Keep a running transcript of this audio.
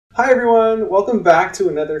Hi everyone, welcome back to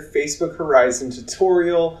another Facebook Horizon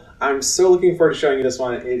tutorial. I'm so looking forward to showing you this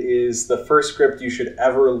one. It is the first script you should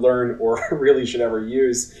ever learn or really should ever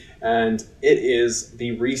use, and it is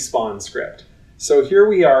the respawn script. So here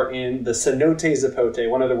we are in the Cenote Zapote,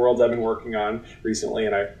 one of the worlds I've been working on recently,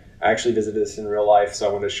 and I actually visited this in real life, so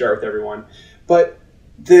I wanted to share it with everyone. But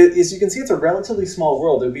as you can see, it's a relatively small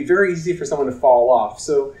world. It would be very easy for someone to fall off.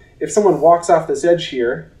 So if someone walks off this edge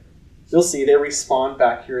here, you'll see they respawn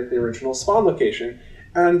back here at the original spawn location.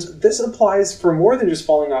 And this applies for more than just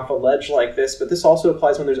falling off a ledge like this, but this also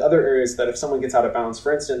applies when there's other areas that if someone gets out of bounds.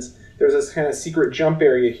 For instance, there's this kind of secret jump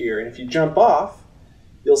area here, and if you jump off,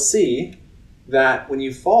 you'll see that when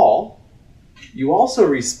you fall, you also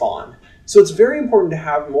respawn. So it's very important to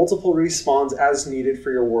have multiple respawns as needed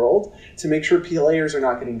for your world to make sure players are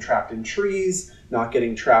not getting trapped in trees, not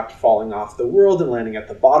getting trapped falling off the world and landing at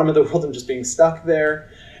the bottom of the world and just being stuck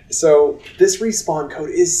there. So this respawn code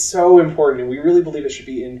is so important, and we really believe it should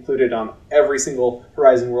be included on every single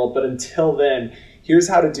Horizon world. But until then, here's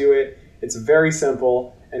how to do it. It's very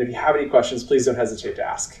simple, and if you have any questions, please don't hesitate to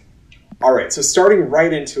ask. All right, so starting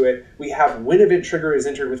right into it, we have when event trigger is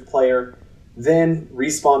entered with player, then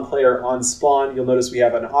respawn player on spawn. You'll notice we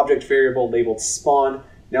have an object variable labeled spawn.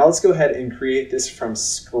 Now let's go ahead and create this from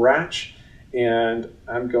scratch, and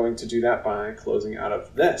I'm going to do that by closing out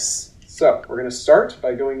of this. So we're going to start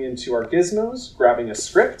by going into our gizmos, grabbing a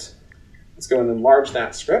script. Let's go and enlarge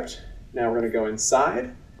that script. Now we're going to go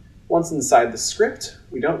inside. Once inside the script,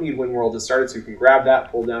 we don't need when world is started, so you can grab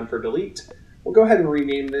that, pull down for delete. We'll go ahead and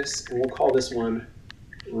rename this, and we'll call this one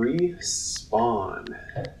respawn.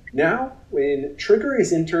 Now, when trigger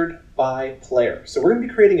is entered by player, so we're going to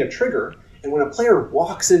be creating a trigger, and when a player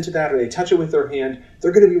walks into that or they touch it with their hand,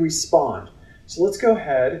 they're going to be respawned. So let's go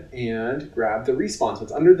ahead and grab the respawn. So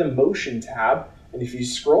it's under the motion tab, and if you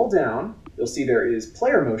scroll down, you'll see there is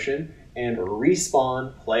player motion and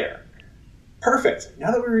respawn player. Perfect.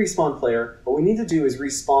 Now that we respawn player, what we need to do is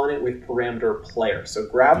respawn it with parameter player. So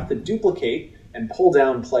grab the duplicate and pull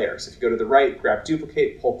down player. So if you go to the right, grab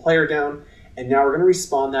duplicate, pull player down, and now we're going to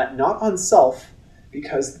respawn that not on self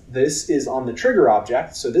because this is on the trigger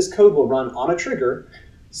object. So this code will run on a trigger.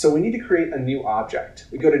 So we need to create a new object.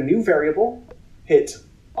 We go to new variable, hit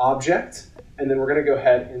object, and then we're going to go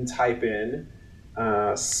ahead and type in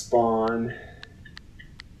spawn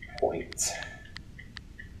point.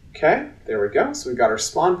 Okay, there we go. So we've got our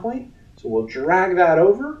spawn point. So we'll drag that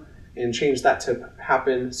over and change that to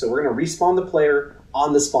happen. So we're going to respawn the player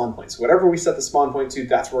on the spawn point. So whatever we set the spawn point to,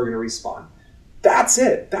 that's where we're going to respawn. That's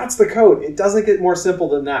it. That's the code. It doesn't get more simple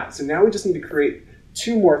than that. So now we just need to create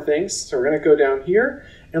two more things. So we're going to go down here,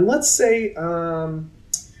 and let's say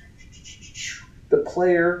the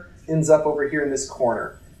player ends up over here in this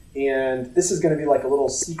corner. And this is going to be like a little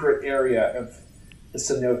secret area of the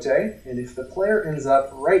cenote. And if the player ends up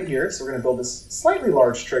right here, so we're going to build this slightly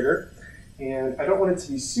large trigger. And I don't want it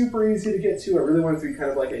to be super easy to get to. I really want it to be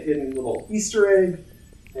kind of like a hidden little Easter egg.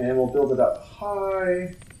 And we'll build it up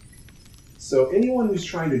high. So anyone who's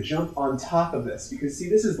trying to jump on top of this, because see,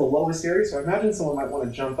 this is the lowest area, so I imagine someone might want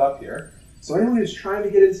to jump up here. So anyone who's trying to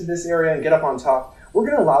get into this area and get up on top, we're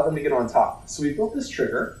going to allow them to get on top. So we built this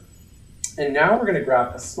trigger, and now we're going to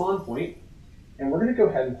grab a spawn point, and we're going to go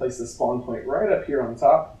ahead and place the spawn point right up here on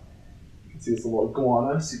top. You can see this little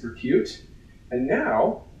iguana, super cute. And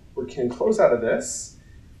now we can close out of this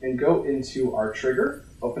and go into our trigger,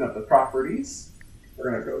 open up the properties. We're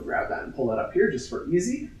going to go grab that and pull that up here just for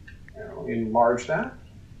easy. And we'll enlarge that.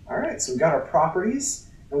 All right, so we've got our properties,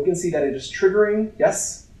 and we can see that it is triggering.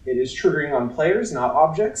 Yes, it is triggering on players, not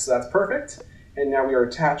objects, so that's perfect. And now we are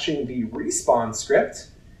attaching the respawn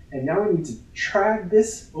script, and now we need to drag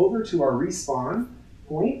this over to our respawn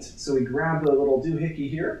point. So we grab the little doohickey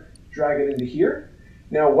here, drag it into here.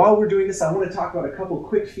 Now, while we're doing this, I want to talk about a couple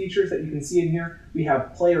quick features that you can see in here. We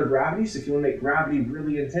have player gravity, so if you want to make gravity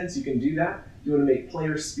really intense, you can do that. If you want to make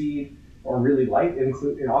player speed or really light,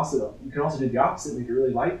 and also you can also do the opposite, make it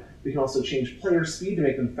really light. We can also change player speed to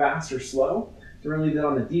make them fast or slow. So we're going to leave that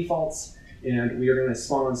on the defaults, and we are going to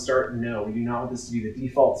spawn and start. No, we do not want this to be the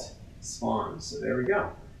default spawn. So there we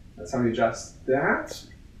go. That's how we adjust that.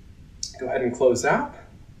 Go ahead and close out.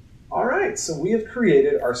 All right, so we have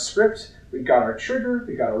created our script. We've got our trigger,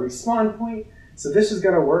 we've got our respawn point. So this is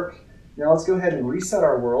going to work. Now let's go ahead and reset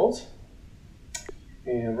our world.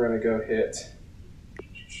 And we're going to go hit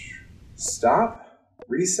stop,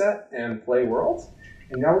 reset, and play world.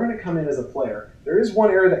 And now we're going to come in as a player. There is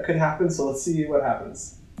one error that could happen, so let's see what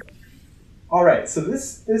happens. All right, so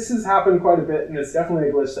this has happened quite a bit, and it's definitely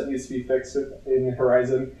a glitch that needs to be fixed in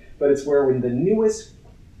Horizon, but it's where when the newest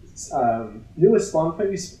spawn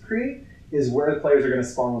point you create, is where the players are going to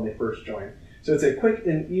spawn when they first join. So it's a quick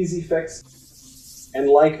and easy fix. And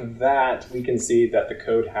like that, we can see that the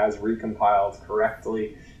code has recompiled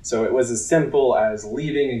correctly. So it was as simple as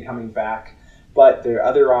leaving and coming back. But the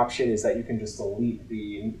other option is that you can just delete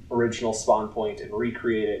the original spawn point and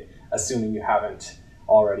recreate it, assuming you haven't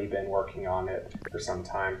already been working on it for some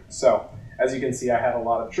time. So as you can see, I had a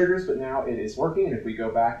lot of triggers, but now it is working. And if we go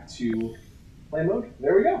back to play mode,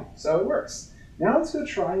 there we go. So it works. Now let's go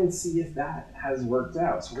try and see if that has worked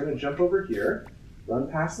out. So we're going to jump over here, run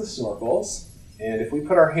past the snorkels, and if we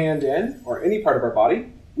put our hand in, or any part of our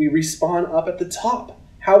body, we respawn up at the top.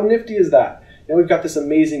 How nifty is that? Now we've got this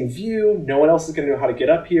amazing view. No one else is going to know how to get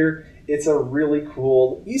up here. It's a really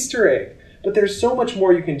cool Easter egg. But there's so much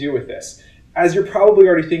more you can do with this. As you're probably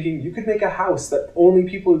already thinking, you could make a house that only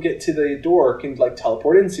people who get to the door can like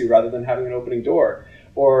teleport into rather than having an opening door.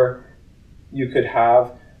 Or you could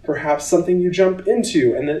have perhaps something you jump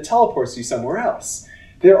into and then it teleports you somewhere else.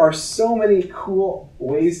 There are so many cool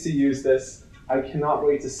ways to use this. I cannot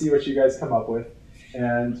wait to see what you guys come up with.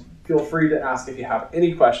 And feel free to ask if you have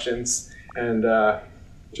any questions. And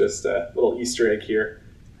just a little Easter egg here.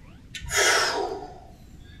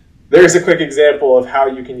 There's a quick example of how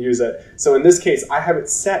you can use it. So in this case, I have it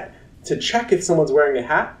set to check if someone's wearing a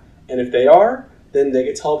hat. And if they are, then they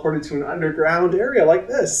get teleported to an underground area like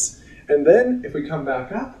this. And then if we come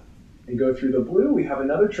back up and go through the blue, we have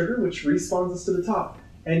another trigger which respawns us to the top.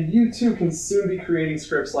 And you too can soon be creating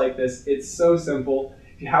scripts like this. It's so simple.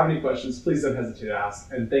 If you have any questions, please don't hesitate to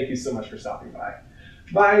ask. And thank you so much for stopping by.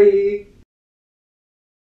 Bye!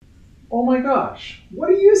 Oh my gosh, what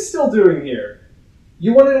are you still doing here?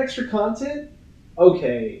 You wanted extra content?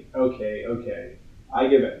 Okay. I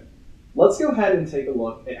give in. Let's go ahead and take a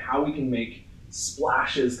look at how we can make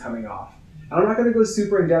splashes coming off. And I'm not going to go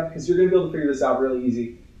super in depth because you're going to be able to figure this out really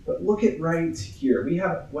easy. But look at right here. We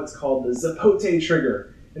have what's called the zapote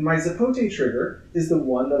trigger. And my zapote trigger is the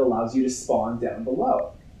one that allows you to spawn down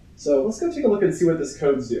below. So let's go take a look and see what this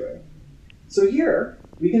code's doing. So here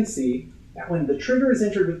we can see that when the trigger is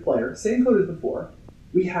entered with player, same code as before,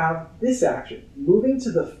 we have this action, moving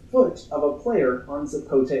to the foot of a player on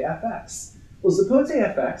zapote fx. Well, zapote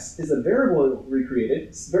fx is a variable recreated.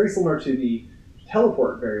 It's very similar to the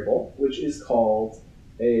teleport variable, which is called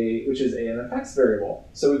an effects variable.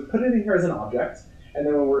 So we put it in here as an object, and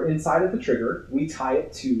then when we're inside of the trigger, we tie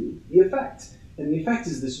it to the effect. And the effect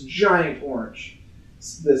is this giant orange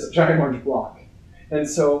block. And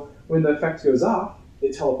so when the effect goes off,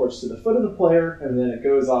 it teleports to the foot of the player, and then it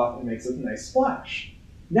goes off and makes a nice splash.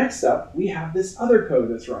 Next up, we have this other code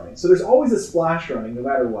that's running. So there's always a splash running no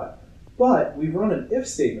matter what. But we run an if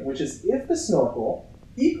statement, which is if the snorkel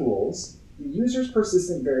equals the user's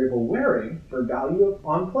persistent variable wearing for value of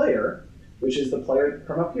on player, which is the player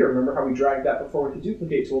from up here. Remember how we dragged that before with the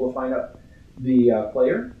duplicate tool to find out the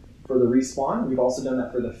player for the respawn? We've also done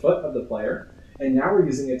that for the foot of the player. And now we're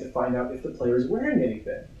using it to find out if the player is wearing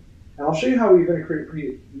anything. And I'll show you how we're going to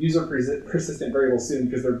create user persistent variables soon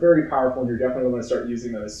because they're very powerful and you're definitely going to start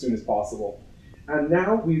using them as soon as possible. And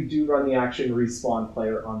now we do run the action respawn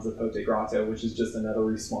player on zapote grotto, which is just another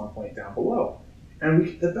respawn point down below.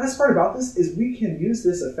 And the best part about this is we can use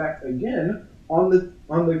this effect again on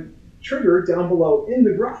the trigger down below in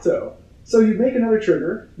the grotto. So you make another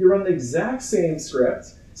trigger, you run the exact same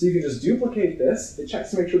script, so you can just duplicate this, it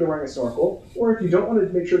checks to make sure they're wearing a snorkel, or if you don't want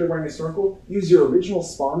to make sure they're wearing a snorkel, use your original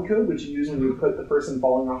spawn code, which you use when you put the person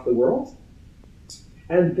falling off the world,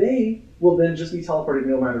 and they will then just be teleported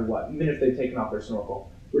no matter what, even if they've taken off their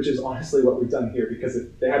snorkel, which is honestly what we've done here, because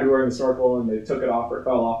if they had to be wearing the snorkel and they took it off or it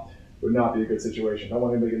fell off, it would not be a good situation. Don't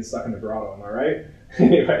want anybody getting stuck in the grotto, am I right?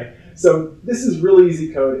 Anyway, so this is really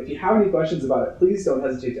easy code. If you have any questions about it, please don't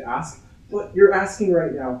hesitate to ask. But you're asking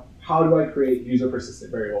right now, how do I create user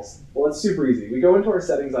persistent variables? Well, it's super easy. We go into our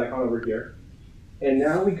settings icon over here, and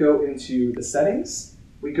now we go into the settings.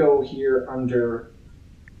 We go here under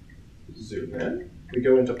zoom in. We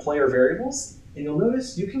go into player variables, and you'll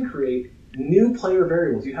notice you can create new player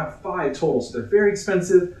variables. You have 5 total, so they're very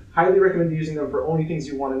expensive. Highly recommend using them for only things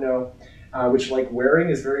you want to know, which like wearing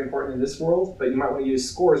is very important in this world, but you might want to use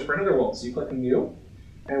scores for another world. So you click new,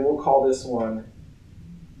 and we'll call this one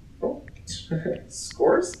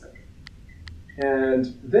scores.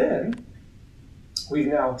 And then we've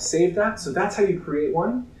now saved that. So that's how you create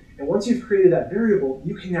one. And once you've created that variable,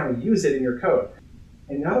 you can now use it in your code.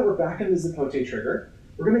 And now that we're back in the zapote trigger,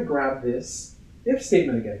 we're going to grab this if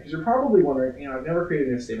statement again, because you're probably wondering, I've never created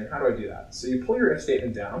an if statement. How do I do that? So you pull your if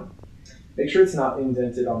statement down, make sure it's not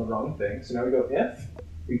indented on the wrong thing. So now we go if,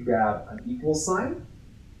 we grab an equals sign,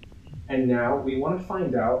 and now we want to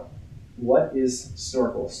find out what is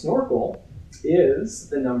snorkel. Snorkel is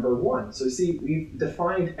the number 1. So you see, we've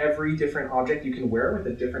defined every different object you can wear with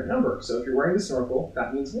a different number. So if you're wearing the snorkel,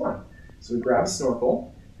 that means 1. So we grab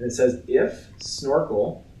snorkel, and it says if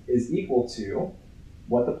snorkel is equal to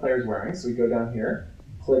what the player is wearing. So we go down here,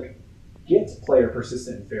 click get player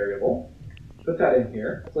persistent variable, put that in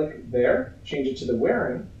here, click there, change it to the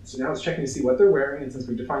wearing. So now it's checking to see what they're wearing, and since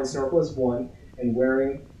we defined snorkel as 1, and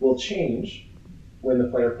wearing will change when the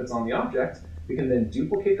player puts on the object, we can then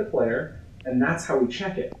duplicate the player, and that's how we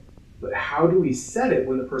check it. But how do we set it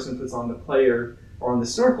when the person puts on the player or on the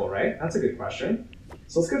snorkel, right? That's a good question.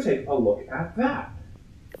 So let's go take a look at that.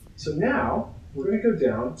 So now we're going to go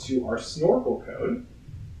down to our snorkel code,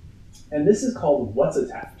 and this is called what's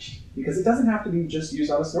attached, because it doesn't have to be just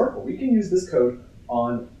used on a snorkel. We can use this code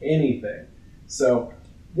on anything. So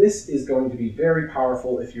this is going to be very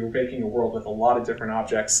powerful if you're making a world with a lot of different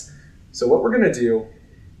objects. So what we're going to do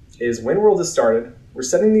is when world is started, we're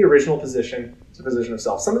setting the original position to position of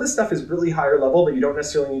self. Some of this stuff is really higher level that you don't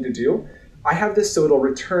necessarily need to do. I have this so it'll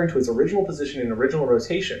return to its original position in original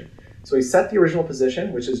rotation. So we set the original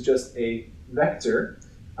position, which is just a vector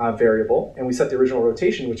variable, and we set the original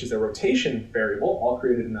rotation, which is a rotation variable, all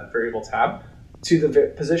created in that variable tab, to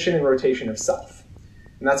the position and rotation of self.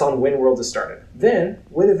 And that's on when world is started. Then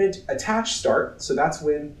when event attach start, so that's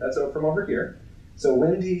from over here. So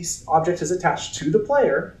when the object is attached to the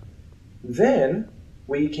player, then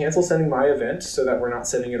we cancel sending my event so that we're not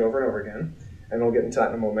sending it over and over again. And we'll get into that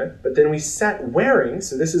in a moment. But then we set wearing,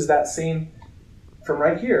 so this is that same, from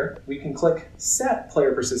right here, we can click set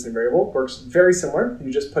player persistent variable. Works very similar.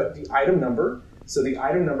 You just put the item number. So the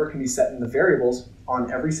item number can be set in the variables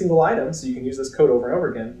on every single item, so you can use this code over and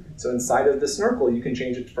over again. So inside of the snorkel, you can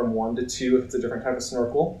change it from 1 to 2 if it's a different type of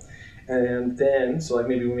snorkel. And then, so like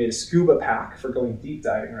maybe we made a scuba pack for going deep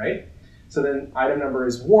diving, right? So then item number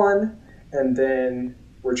is 1, and then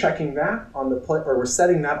we're checking that on the player, or we're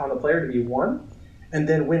setting that on the player to be 1. And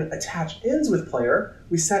then when attach ends with player,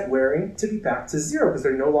 we set wearing to be back to 0 because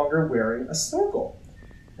they're no longer wearing a snorkel.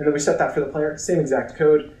 And then we set that for the player, same exact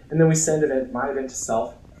code. And then we send event my event to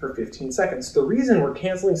self for 15 seconds. The reason we're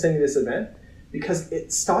canceling sending this event, because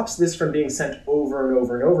it stops this from being sent over and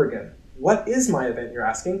over and over again. What is my event, you're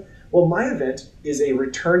asking? Well, my event is a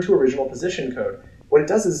return to original position code. What it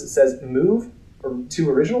does is it says move to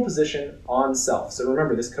original position on self. So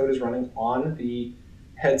remember, this code is running on the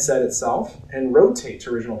headset itself, and rotate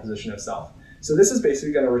to original position of self. So this is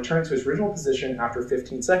basically going to return to its original position after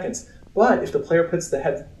 15 seconds. But if the player puts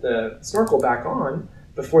the snorkel back on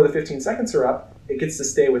before the 15 seconds are up, it gets to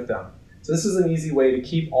stay with them. So this is an easy way to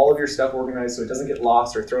keep all of your stuff organized so it doesn't get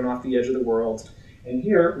lost or thrown off the edge of the world. And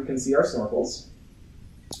here we can see our snorkels.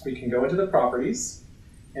 We can go into the properties,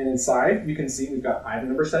 and inside you can see we've got item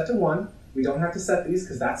number set to 1. We don't have to set these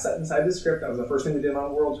because that's set inside the script. That was the first thing we did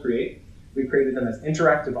on world create. We've created them as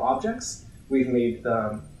interactive objects. We've made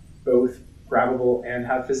them both grabbable and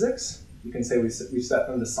have physics. You can say we've set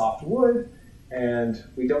them to soft wood, and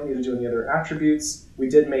we don't need to do any other attributes. We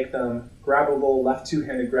did make them grabbable, left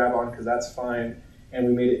two-handed grab on because that's fine. And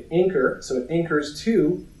we made it anchor, so it anchors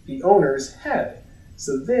to the owner's head.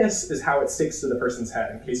 So this is how it sticks to the person's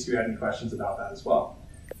head, in case you had any questions about that as well.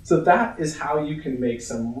 So that is how you can make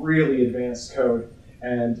some really advanced code,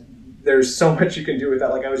 and there's so much you can do with that.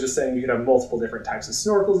 Like I was just saying, you could have multiple different types of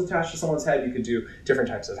snorkels attached to someone's head. You could do different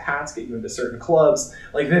types of hats, get you into certain clubs.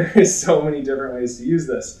 Like there is so many different ways to use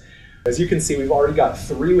this. As you can see, we've already got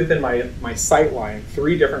 3 within my sight line,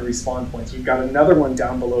 3 different respawn points. We've got another one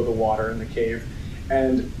down below the water in the cave.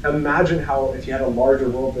 And imagine how, if you had a larger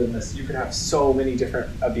world than this, you could have so many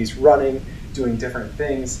different of these running, doing different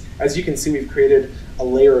things. As you can see, we've created a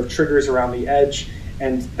layer of triggers around the edge,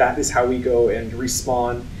 and that is how we go and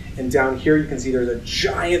respawn. And down here, you can see there's a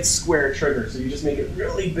giant square trigger. So you just make it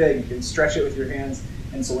really big. You can stretch it with your hands.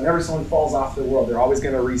 And so whenever someone falls off the world, they're always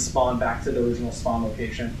going to respawn back to the original spawn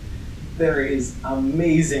location. There is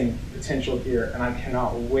amazing potential here, and I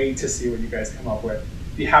cannot wait to see what you guys come up with.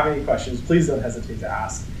 If you have any questions, please don't hesitate to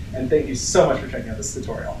ask. And thank you so much for checking out this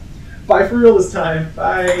tutorial. Bye for real this time.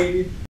 Bye.